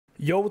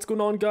Yo, what's going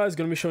on, guys?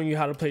 Gonna be showing you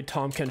how to play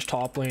Tahm Kench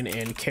top lane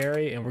and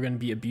carry, and we're gonna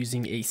be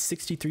abusing a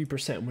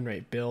 63% win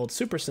rate build.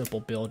 Super simple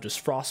build,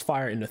 just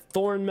Frostfire into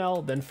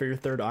Thornmail. Then for your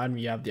third item,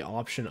 you have the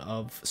option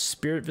of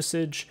Spirit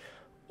Visage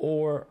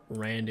or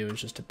Randuin,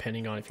 just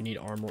depending on if you need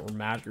armor or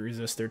magic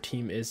resist. Their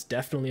team is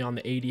definitely on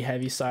the 80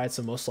 heavy side,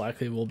 so most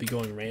likely we'll be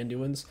going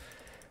Randuin's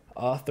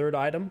third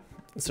item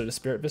instead of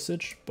Spirit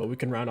Visage, but we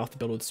can round off the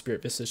build with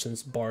Spirit Visage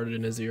since Bard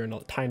and Azir and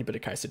a tiny bit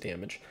of Kai'Sa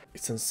damage.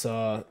 Since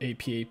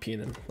AP,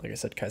 and then, like I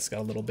said, Kai'Sa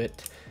got a little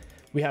bit.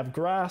 We have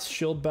Grass,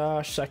 Shield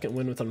Bash, second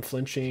win with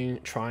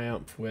Unflinching,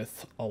 Triumph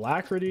with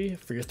Alacrity.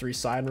 For your 3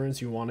 side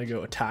runes, you want to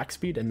go attack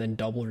speed and then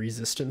double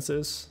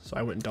resistances. So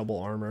I went double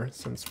armor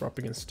since we're up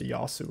against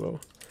Yasuo.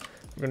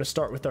 We're going to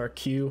start with our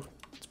Q.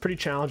 It's pretty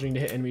challenging to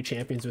hit enemy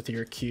champions with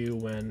your Q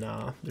when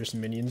there's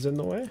minions in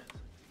the way.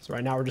 So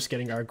right now we're just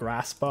getting our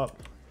grasp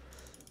up.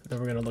 Then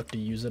we're going to look to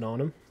use it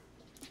on him.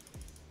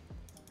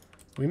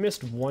 We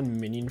missed 1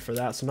 minion for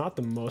that, so not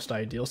the most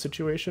ideal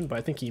situation, but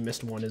I think he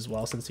missed 1 as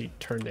well since he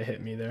turned to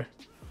hit me there.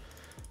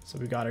 So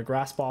we got a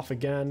grasp off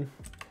again.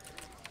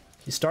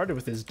 He started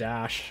with his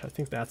dash. I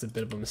think that's a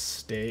bit of a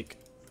mistake.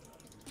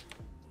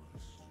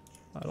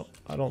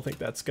 I don't think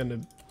that's going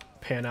to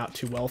pan out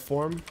too well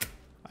for him.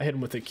 I hit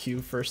him with a Q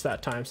first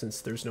that time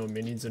since there's no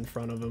minions in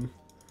front of him.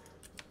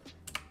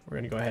 We're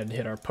going to go ahead and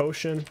hit our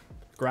potion.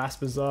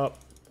 Grasp is up.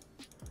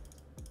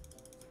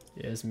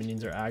 Yeah, his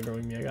minions are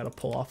aggroing me. I gotta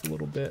pull off a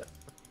little bit.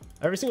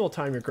 Every single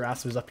time your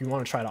grasp is up, you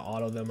want to try to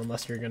auto them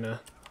unless you're gonna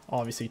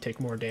obviously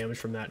take more damage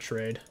from that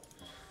trade.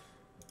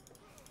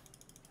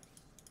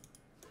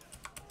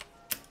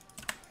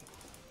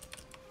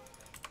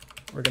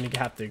 We're gonna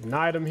have to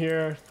ignite him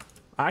here.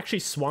 I actually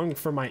swung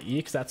for my E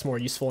because that's more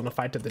useful in a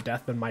fight to the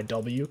death than my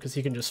W, because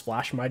he can just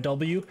flash my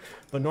W.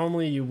 But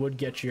normally you would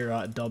get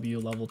your W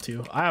level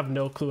 2. I have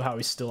no clue how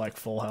he's still like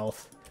full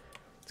health.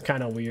 It's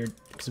kind of weird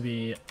because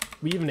we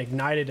even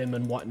ignited him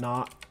and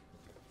whatnot.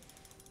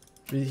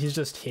 He's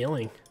just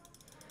healing.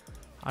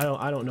 I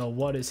don't know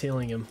what is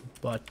healing him,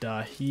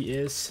 but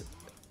he's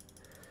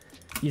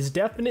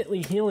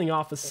definitely healing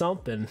off of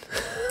something.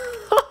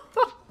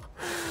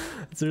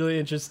 It's really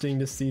interesting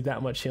to see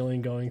that much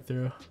healing going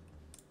through.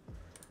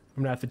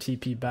 I'm gonna have to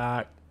TP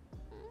back.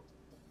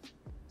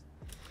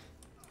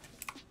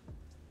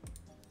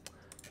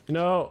 You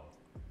know,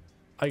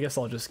 I guess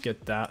I'll just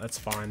get that. That's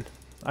fine.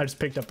 I just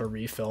picked up a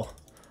refill.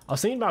 I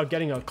was thinking about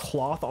getting a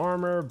cloth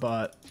armor,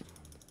 but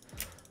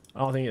I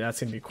don't think that's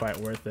gonna be quite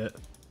worth it.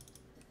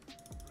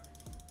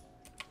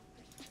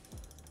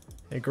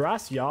 A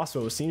grass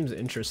Yasuo seems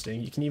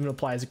interesting. You can even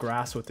apply his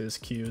grass with his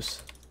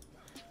Qs.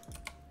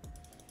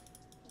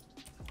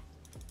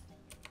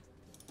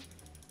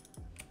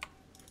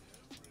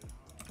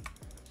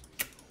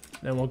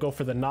 Then we'll go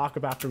for the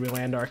knockup after we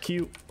land our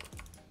Q.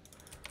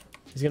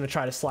 He's gonna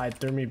try to slide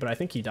through me, but I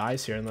think he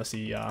dies here unless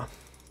he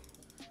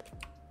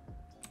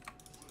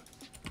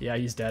yeah,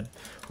 he's dead.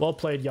 Well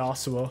played,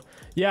 Yasuo.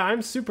 Yeah,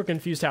 I'm super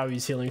confused how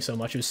he's healing so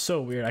much. It was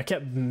so weird. I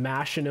kept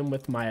mashing him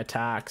with my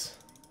attacks.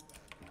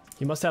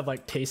 He must have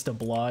like taste of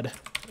blood.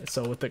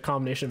 So with the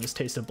combination of his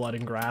taste of blood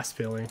and grasp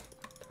healing.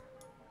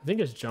 I think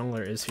his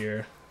jungler is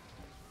here.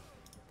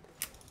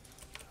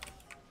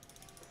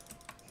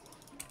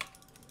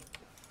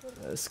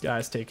 This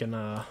guy's taking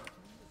a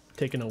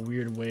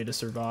weird way to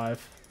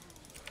survive.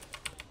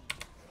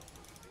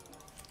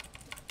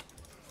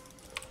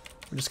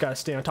 We just gotta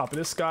stay on top of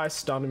this guy,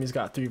 stun him. He's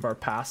got 3 of our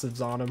passives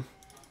on him.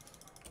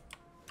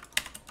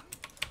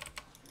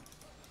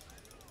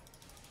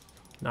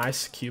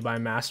 Nice Q by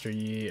Master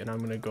Yi, and I'm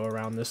gonna go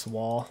around this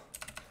wall.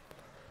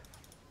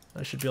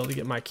 I should be able to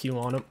get my Q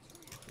on him,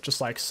 just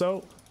like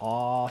so.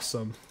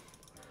 Awesome.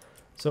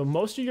 So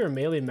most of your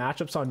melee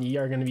matchups on Yi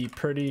are gonna be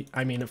pretty,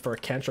 I mean for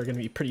Kench, are gonna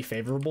be pretty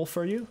favorable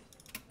for you.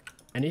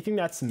 Anything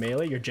that's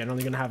melee, you're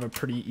generally gonna have a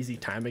pretty easy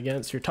time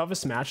against. Your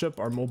toughest matchup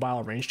are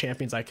mobile range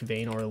champions like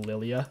Vayne or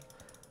Lilia.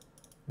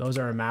 Those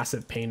are a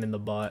massive pain in the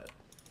butt.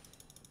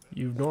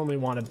 You normally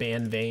want to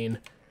ban Vayne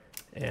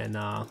and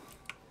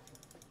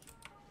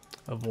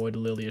avoid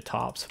Lilia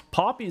tops.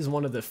 Poppy is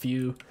one of the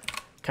few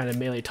kind of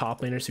melee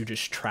top laners who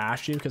just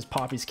trash you because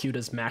Poppy's Q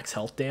does max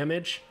health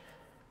damage.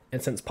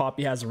 And since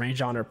Poppy has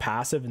range on her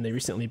passive and they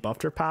recently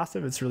buffed her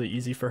passive, it's really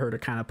easy for her to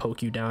kind of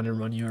poke you down and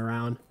run you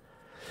around.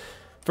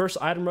 First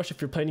item rush,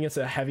 if you're playing against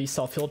a heavy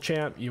self-heal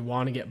champ, you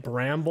want to get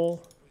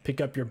Bramble,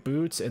 pick up your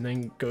boots, and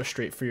then go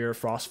straight for your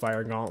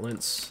Frostfire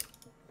gauntlets.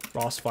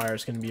 Frostfire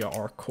is going to be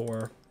our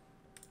core.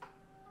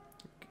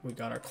 We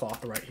got our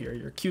cloth right here.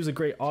 Your Q is a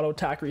great auto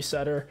attack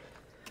resetter.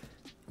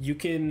 You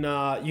can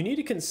you need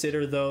to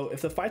consider though,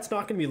 if the fight's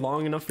not going to be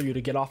long enough for you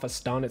to get off a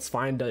stun, it's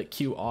fine to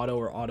Q auto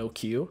or auto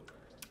Q.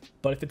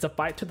 But if it's a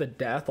fight to the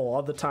death, a lot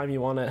of the time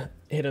you want to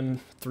hit him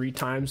 3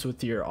 times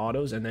with your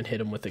autos and then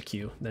hit him with a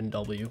Q, then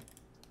W.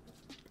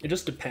 It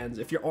just depends.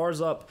 If your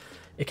R's up,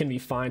 it can be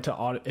fine to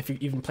auto. If you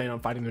even plan on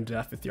fighting them to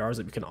death with your R's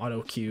up, you can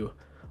auto Q,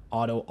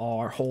 auto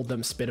R, hold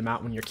them, spit them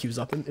out when your Q's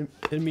up, and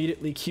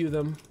immediately Q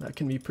them. That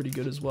can be pretty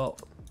good as well.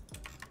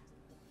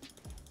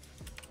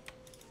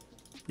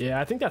 Yeah,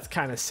 I think that's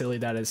kind of silly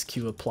that his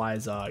Q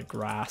applies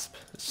grasp.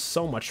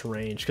 So much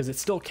range, because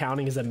it's still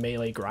counting as a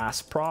melee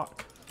grasp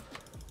proc.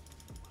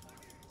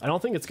 I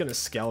don't think it's going to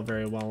scale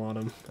very well on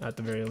him, at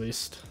the very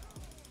least.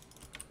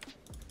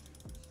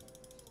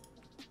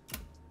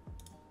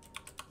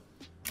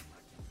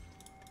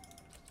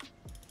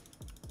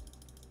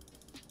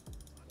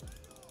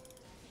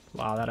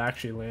 Wow, that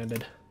actually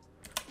landed.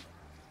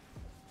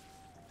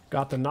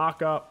 Got the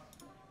knock up.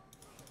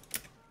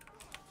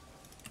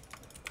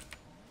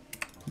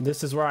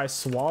 This is where I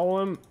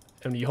swallow him,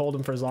 and you hold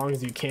him for as long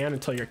as you can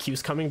until your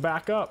Q's coming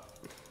back up.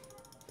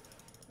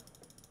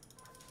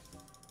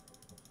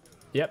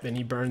 Yep, and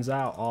he burns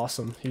out.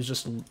 Awesome. He was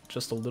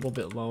just a little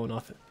bit low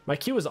enough. My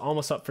Q was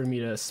almost up for me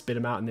to spit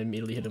him out and then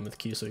immediately hit him with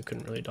Q, so he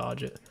couldn't really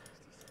dodge it.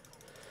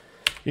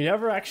 You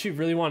never actually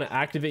really want to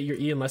activate your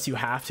E unless you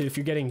have to. If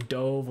you're getting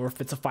dove or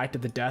if it's a fight to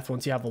the death,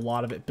 once you have a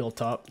lot of it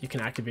built up, you can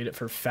activate it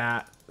for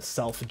fat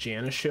self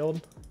Janus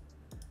shield.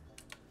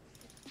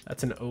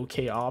 That's an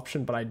okay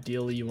option, but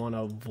ideally you want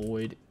to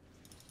avoid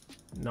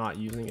not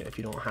using it if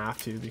you don't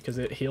have to, because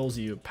it heals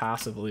you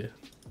passively.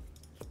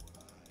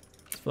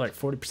 For like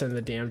 40% of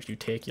the damage you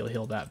take, you'll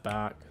heal that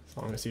back as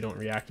long as you don't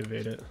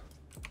reactivate it.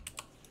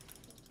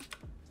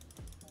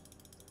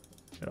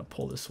 Gotta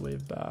pull this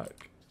wave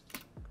back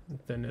and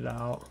thin it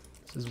out.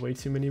 This is way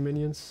too many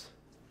minions.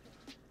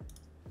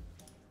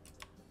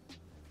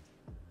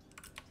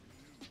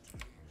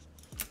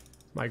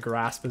 My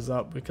grasp is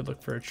up. We could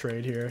look for a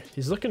trade here.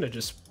 He's looking to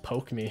just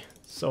poke me.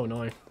 So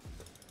annoying.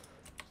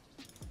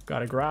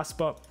 Got a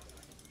grasp up.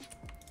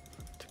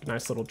 Took a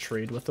nice little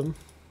trade with him.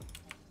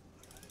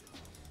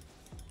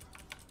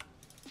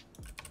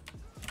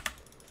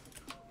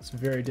 It's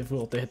very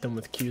difficult to hit them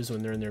with Qs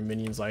when they're in their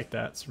minions like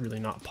that. It's really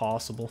not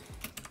possible.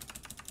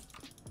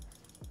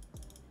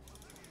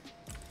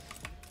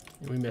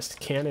 We missed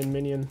cannon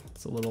minion.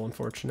 It's a little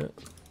unfortunate.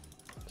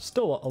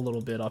 Still a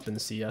little bit up in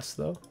CS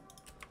though.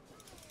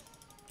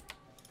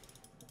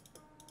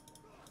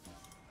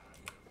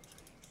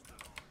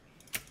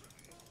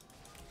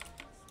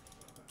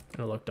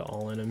 Gonna look to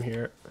all in him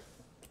here.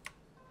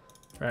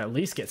 Or at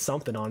least get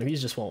something on him. He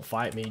just won't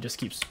fight me. He just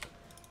keeps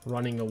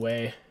running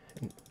away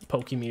and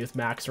poking me with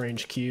max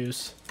range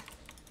Qs.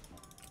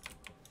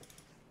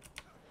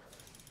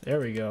 There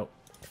we go.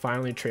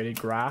 Finally traded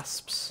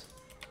grasps.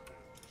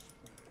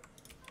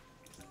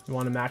 You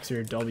want to max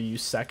your W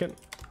second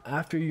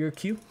after your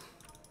Q.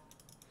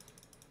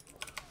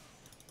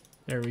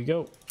 There we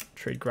go.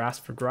 Trade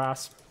grasp for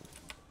grasp.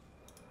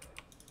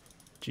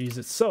 Jeez,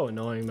 it's so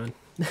annoying, man.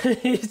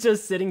 He's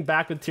just sitting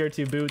back with tier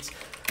 2 boots,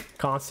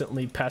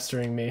 constantly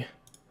pestering me.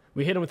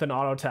 We hit him with an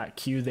auto attack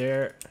Q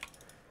there.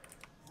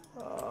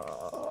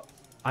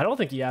 I don't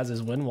think he has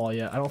his win wall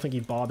yet. I don't think he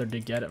bothered to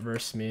get it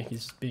versus me.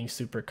 He's being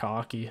super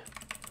cocky.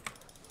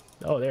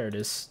 Oh, there it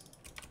is.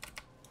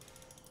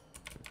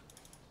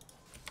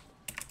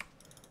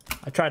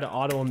 I tried to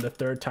auto him the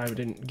third time. It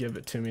didn't give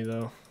it to me,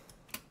 though.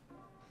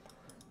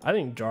 I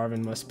think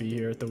Jarvan must be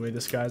here the way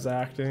this guy's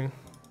acting.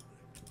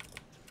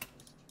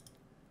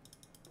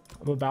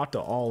 I'm about to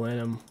all in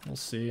him. We'll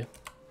see.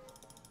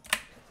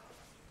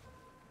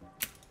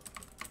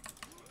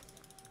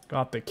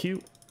 Got the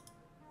Q.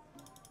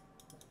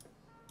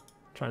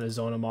 Trying to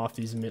zone him off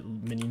these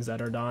minions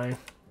that are dying.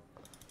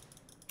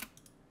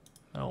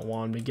 I don't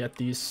want him to get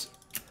these.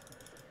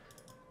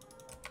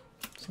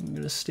 So I'm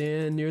gonna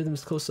stand near them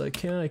as close as I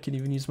can. I can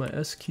even use my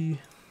S key.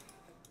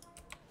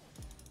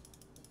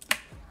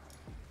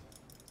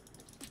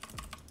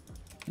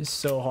 He's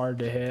so hard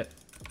to hit.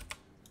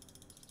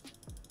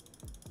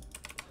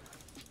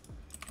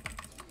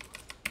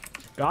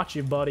 Got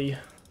you, buddy.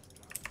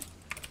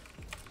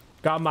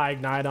 Got my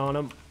ignite on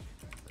him.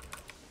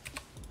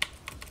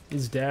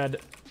 He's dead.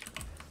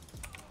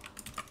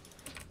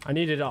 I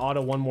needed to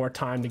auto one more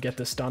time to get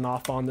the stun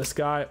off on this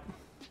guy.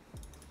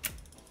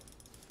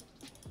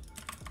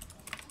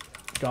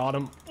 Got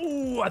him.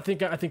 Ooh, I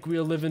think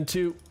we'll live in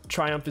two.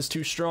 Triumph is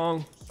too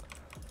strong.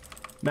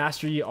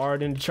 Master Yi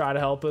Arden to try to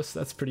help us.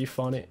 That's pretty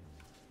funny.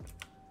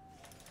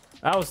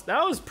 That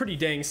was pretty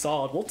dang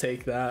solid. We'll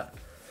take that.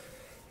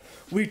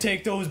 We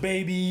take those,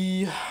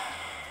 baby.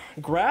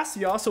 Grass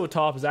Yasuo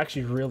top is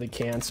actually really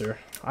cancer.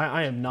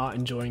 I am not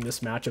enjoying this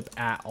matchup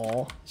at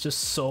all. It's just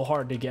so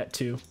hard to get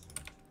to.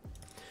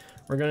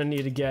 We're gonna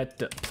need to get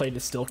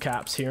plated steel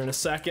caps here in a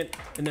second,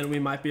 and then we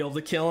might be able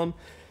to kill him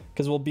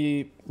because we'll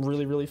be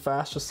really, really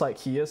fast, just like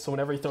he is. So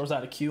whenever he throws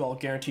out a Q, I'll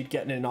guarantee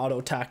getting an auto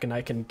attack, and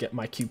I can get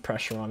my Q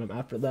pressure on him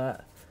after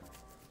that.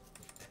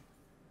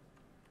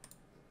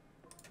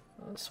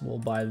 So we'll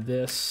buy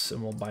this,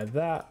 and we'll buy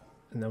that,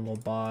 and then we'll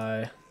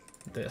buy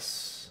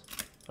this.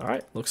 All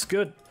right, looks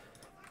good.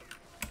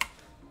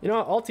 You know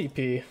what? I'll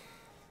TP.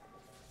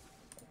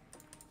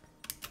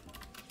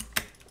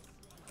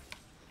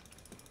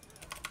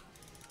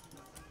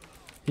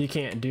 He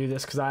can't do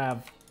this because I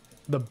have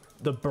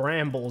the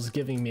brambles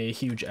giving me a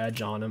huge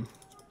edge on him.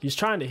 He's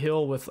trying to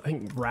heal with, I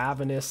think,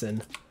 Ravenous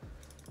and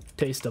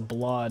Taste of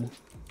Blood.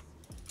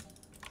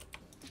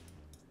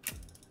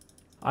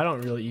 I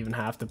don't really even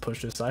have to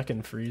push this. I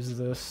can freeze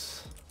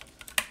this.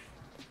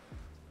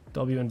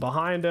 W in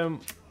behind him.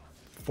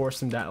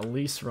 Force him to at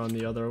least run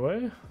the other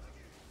way.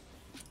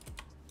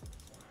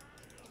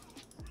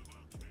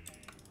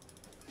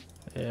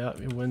 Yeah,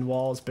 wind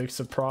wall is big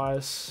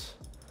surprise.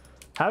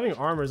 Having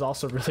armor is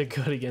also really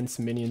good against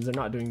minions. They're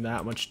not doing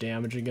that much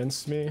damage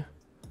against me.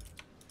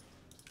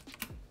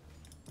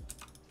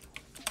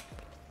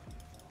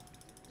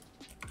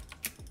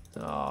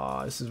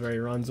 Oh, this is where he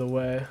runs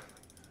away.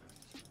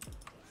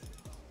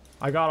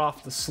 I got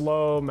off the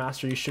slow.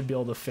 Master, you should be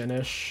able to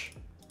finish.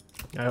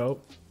 I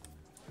hope.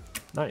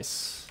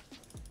 Nice.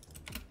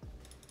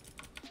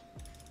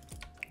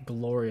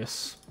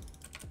 Glorious.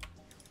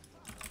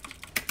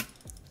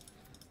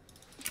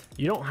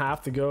 You don't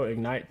have to go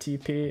ignite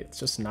TP. It's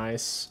just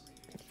nice.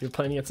 If you're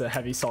playing against a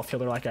heavy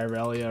self-healer like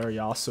Irelia or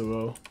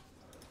Yasuo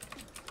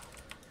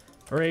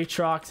or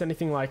Aatrox,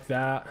 anything like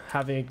that,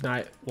 having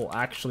ignite will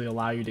actually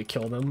allow you to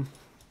kill them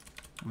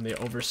when they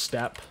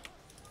overstep.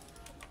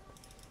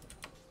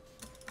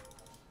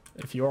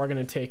 If you are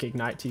going to take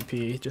ignite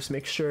TP, just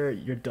make sure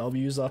your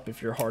W's up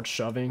if you're hard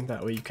shoving.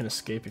 That way you can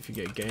escape if you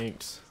get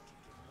ganked.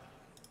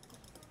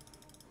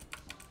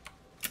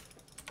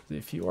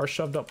 If you are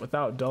shoved up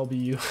without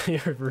W,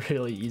 you're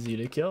really easy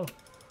to kill.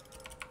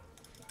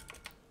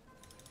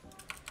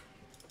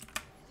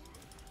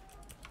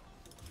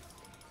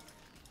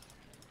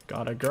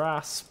 Gotta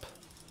grasp.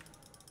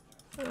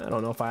 I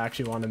don't know if I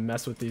actually want to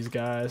mess with these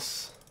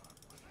guys.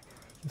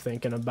 I'm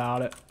thinking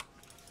about it.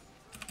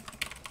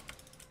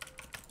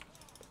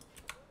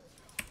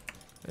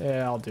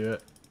 Yeah, I'll do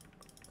it.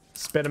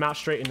 Spit him out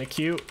straight into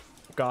Q.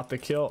 Got the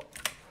kill.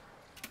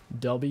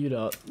 W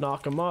to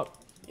knock him up.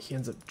 He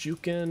ends up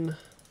juking.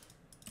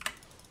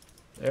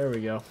 There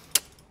we go.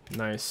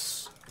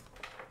 Nice.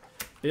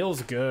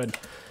 Feels good.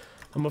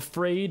 I'm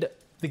afraid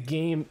the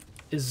game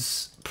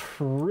is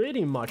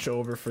pretty much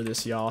over for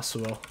this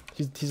Yasuo.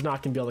 He's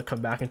not going to be able to come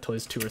back until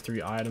he's 2 or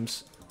 3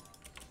 items.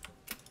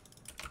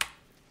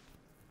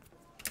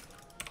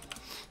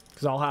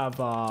 Because I'll have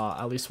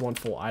at least 1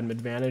 full item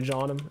advantage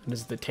on him. And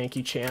as the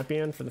tanky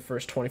champion for the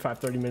first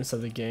 25-30 minutes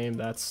of the game,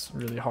 that's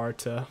really hard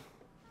to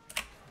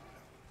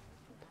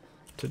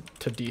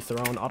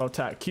dethrone. Auto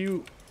attack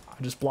Q.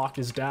 I just blocked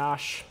his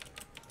dash.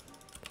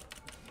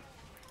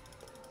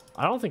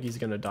 I don't think he's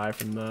gonna die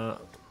from that.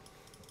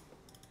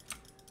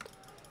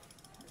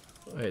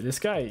 Wait, this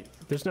guy,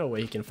 there's no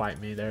way he can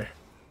fight me there.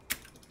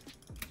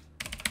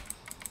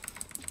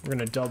 We're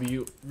gonna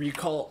W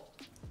recall.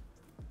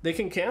 They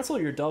can cancel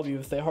your W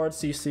if they hard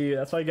CC.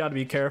 That's why you gotta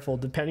be careful.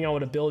 Depending on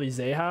what abilities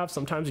they have,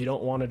 sometimes you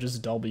don't want to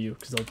just W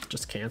because they'll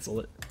just cancel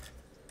it.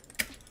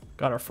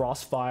 Got our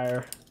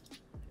Frostfire.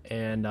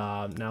 And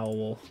now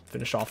we'll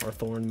finish off our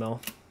Thornmail.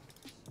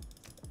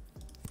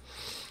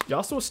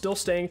 Yasuo is still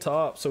staying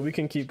top, so we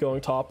can keep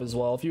going top as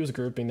well. If he was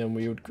grouping, then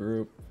we would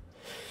group.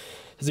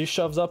 As he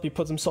shoves up, he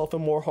puts himself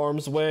in more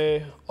harm's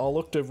way. I'll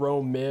look to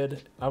roam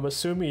mid. I'm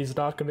assuming he's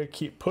not going to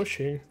keep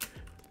pushing.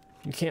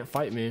 He can't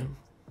fight me.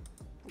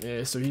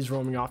 Yeah, so he's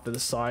roaming off to the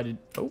side.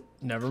 Oh,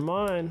 never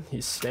mind.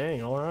 He's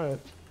staying. All right.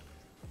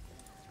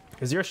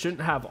 Azir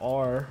shouldn't have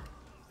R.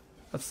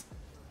 That's...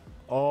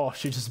 Oh,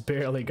 she just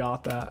barely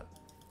got that.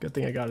 Good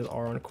thing I got his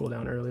R on a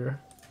cooldown earlier.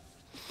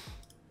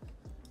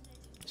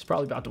 He's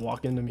probably about to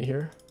walk into me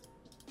here.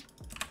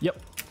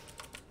 Yep.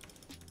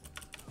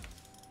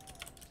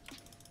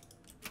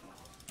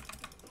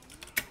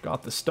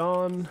 Got the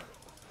stun.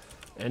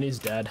 And he's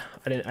dead.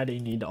 I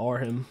didn't need to R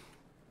him.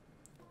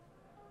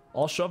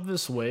 I'll shove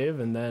this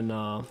wave and then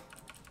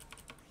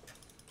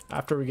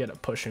after we get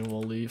it pushing,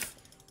 we'll leave.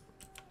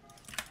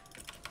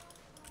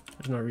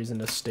 There's no reason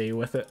to stay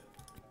with it.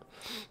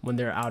 When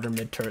their outer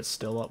mid turret's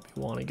still up,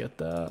 we want to get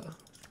that.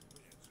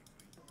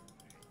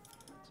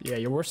 Yeah,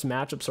 your worst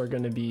matchups are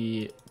going to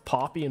be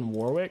Poppy and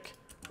Warwick.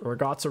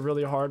 Urgot's a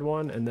really hard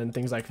one, and then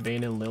things like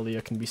Vayne and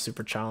Lilia can be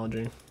super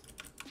challenging.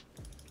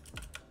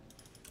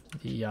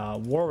 The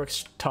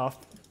Warwick's tough.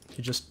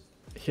 He just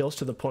heals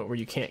to the point where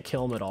you can't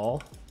kill him at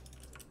all.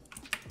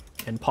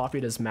 And Poppy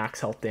does max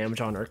health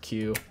damage on her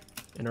Q,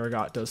 and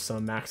Urgot does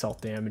some max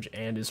health damage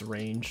and is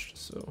ranged,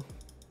 so...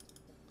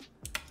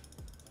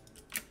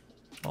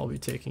 I'll be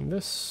taking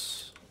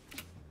this.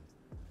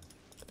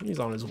 I think he's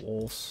on his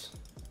wolves.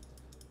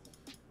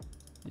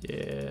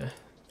 Yeah.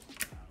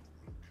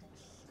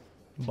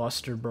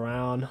 Buster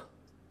Brown.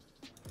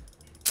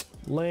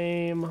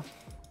 Lame.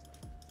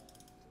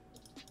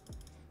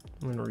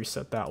 I'm gonna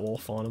reset that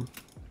wolf on him.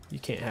 You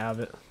can't have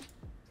it.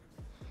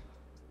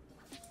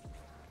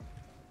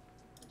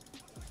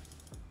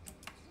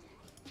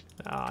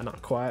 Ah,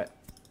 not quite.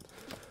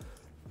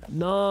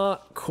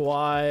 Not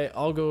quite.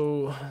 I'll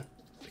go...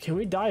 Can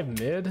we dive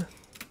mid?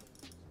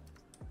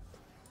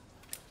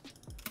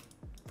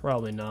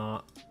 Probably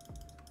not.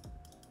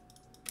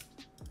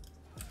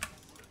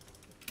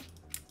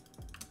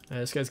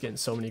 Yeah, this guy's getting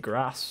so many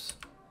grasps.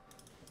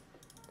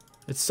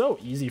 It's so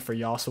easy for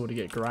Yasuo to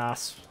get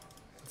grasps.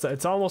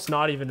 It's almost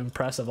not even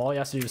impressive. All he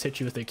has to do is hit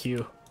you with a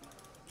Q.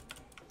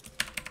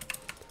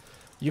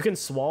 You can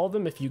swallow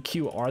them if you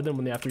QR them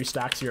when they have 3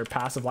 stacks of your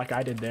passive like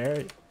I did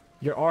there.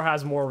 Your R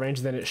has more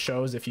range than it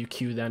shows if you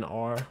Q then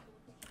R.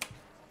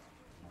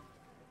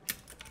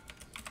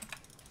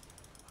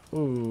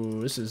 Ooh,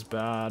 this is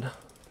bad.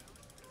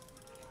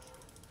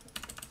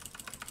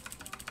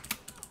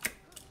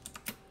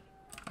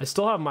 I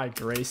still have my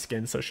gray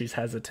skin, so she's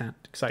hesitant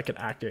because I can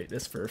activate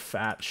this for a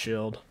fat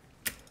shield.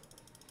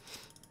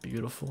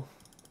 Beautiful.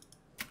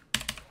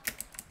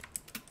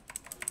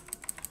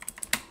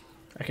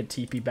 I can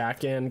TP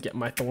back in, get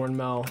my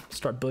Thornmail,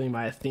 start building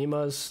my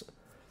Athemas.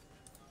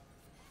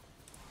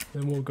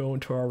 Then we'll go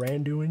into our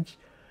Randuins.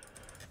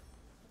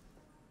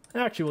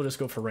 Actually, we'll just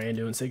go for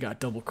Randuins. They got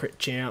double crit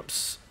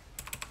champs.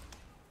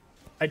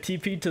 I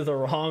TP'd to the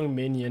wrong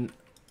minion.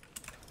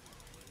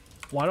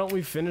 Why don't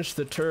we finish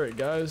the turret,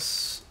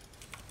 guys?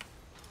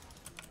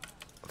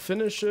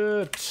 Finish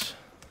it.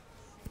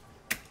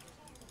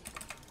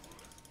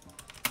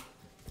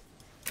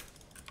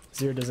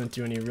 Zero doesn't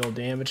do any real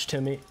damage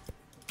to me.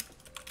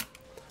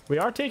 We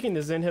are taking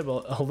this inhib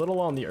a little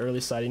on the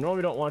early side. You know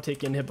we don't want to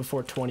take inhib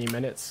before 20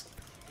 minutes.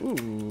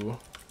 Ooh.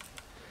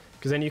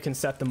 Because then you can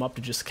set them up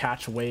to just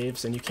catch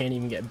waves and you can't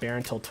even get Baron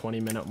until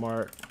 20-minute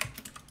mark.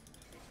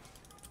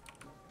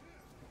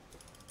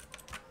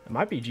 It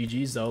might be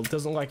GG's though. It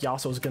doesn't look like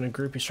Yasuo's gonna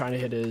group. He's trying to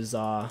hit his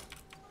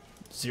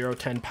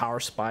 0-10 power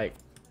spike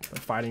for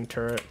fighting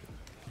turret.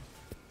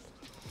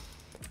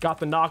 Got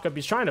the knockup.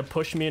 He's trying to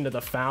push me into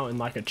the fountain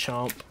like a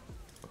chump.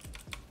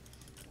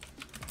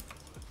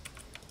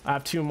 I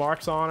have 2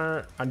 marks on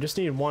her. I just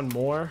need 1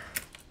 more.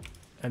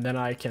 And then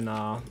I can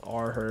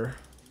R her.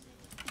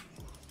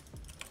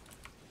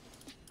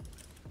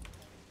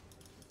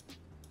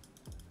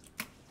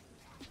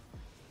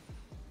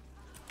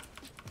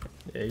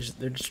 Yeah,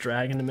 they're just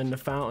dragging him in the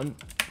fountain.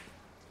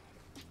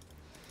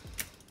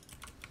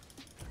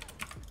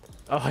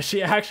 Oh,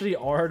 she actually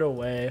R'd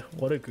away.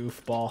 What a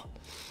goofball.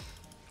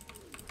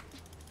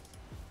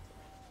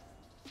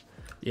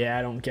 Yeah,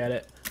 I don't get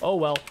it. Oh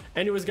well.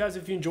 Anyways, guys,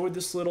 if you enjoyed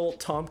this little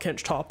Tahm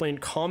Kench top lane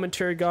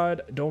commentary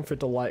guide, don't forget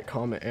to like,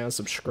 comment, and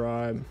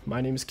subscribe.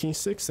 My name is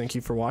King6. Thank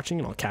you for watching,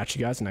 and I'll catch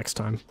you guys next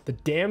time. The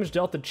damage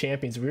dealt to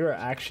champions, we were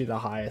actually the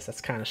highest.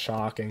 That's kind of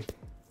shocking.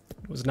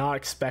 Was not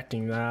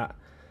expecting that.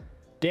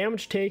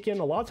 Damage taken,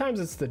 a lot of times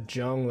it's the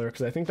jungler,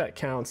 because I think that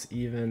counts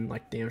even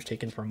like damage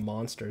taken from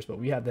monsters, but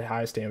we had the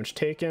highest damage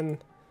taken.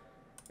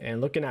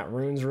 And looking at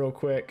runes real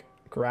quick,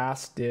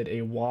 grass did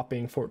a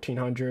whopping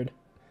 1400.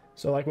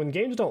 So like when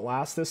games don't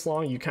last this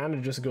long, you kind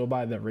of just go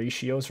by the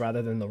ratios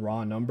rather than the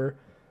raw number.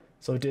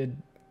 So it did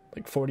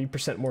like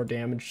 40% more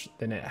damage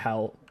than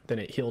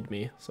it healed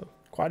me. So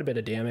quite a bit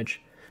of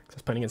damage. Because I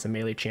was playing against a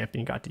melee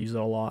champion, got to use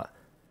it a lot.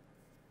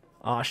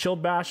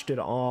 Shield bash did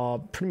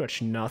pretty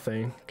much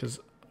nothing because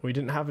we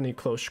didn't have any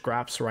close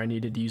scraps where I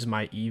needed to use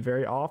my E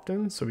very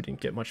often, so we didn't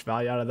get much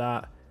value out of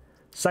that.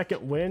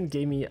 Second win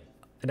gave me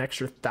an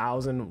extra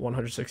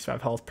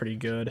 1,165 health, pretty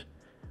good.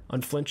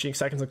 Unflinching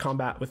seconds of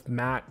combat with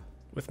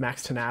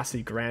max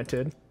tenacity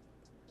granted.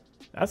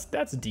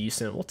 That's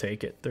decent. We'll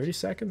take it. 30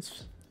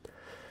 seconds.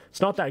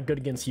 It's not that good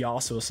against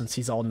Yasuo since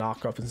he's all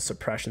knockups and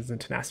suppressions,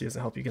 and tenacity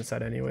doesn't help you against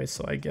that anyway.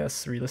 So I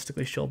guess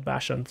realistically, shield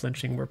bash,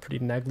 unflinching were pretty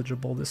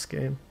negligible this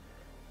game.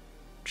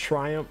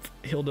 Triumph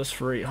healed us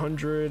for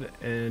 800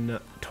 and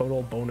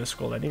total bonus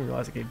gold. I didn't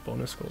realize it gave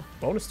bonus gold.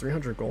 Bonus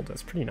 300 gold.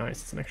 That's pretty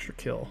nice. It's an extra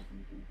kill.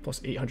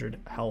 Plus 800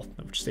 health,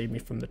 which saved me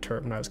from the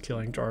turret when I was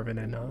killing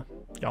Jarvan and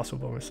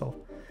Yasuo by myself.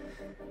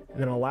 And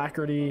then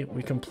Alacrity,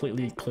 we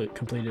completely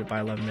completed it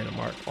by 11-minute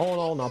mark. All in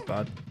all, not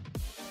bad.